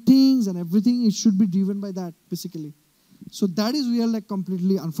looking at things and everything, it should be driven by that, basically. So that is, we are like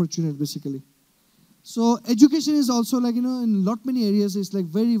completely unfortunate, basically. So education is also like, in many areas, it's like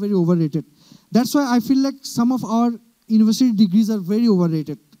very, very overrated. That's why I feel like some of our university degrees are very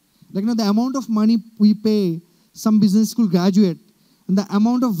overrated. Like, the amount of money we pay some business school graduate and the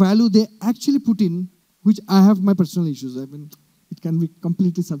amount of value they actually put in, which I have my personal issues. I mean, it can be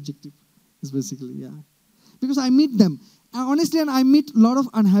completely subjective, is basically, yeah. Because I meet them. Honestly, and I meet a lot of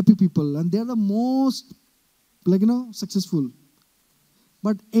unhappy people, and they're the most, like, successful.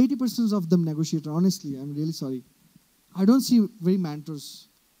 But 80% of them negotiate, honestly, I'm really sorry. I don't see very mentors.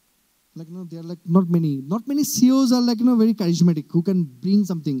 Like, they're like, not many CEOs are like, very charismatic, who can bring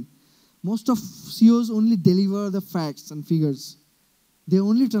something. Most of CEOs only deliver the facts and figures. They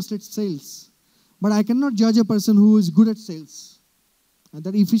only translate sales. But I cannot judge a person who is good at sales. And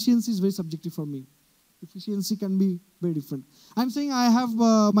that efficiency is very subjective for me. Efficiency can be very different. I'm saying I have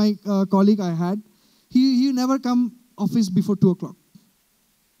my colleague I had. He never come office before 2 o'clock.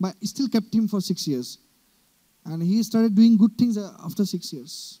 But I still kept him for 6 years. And he started doing good things after 6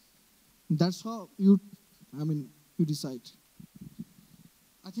 years. That's how you decide.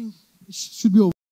 I think it should be over.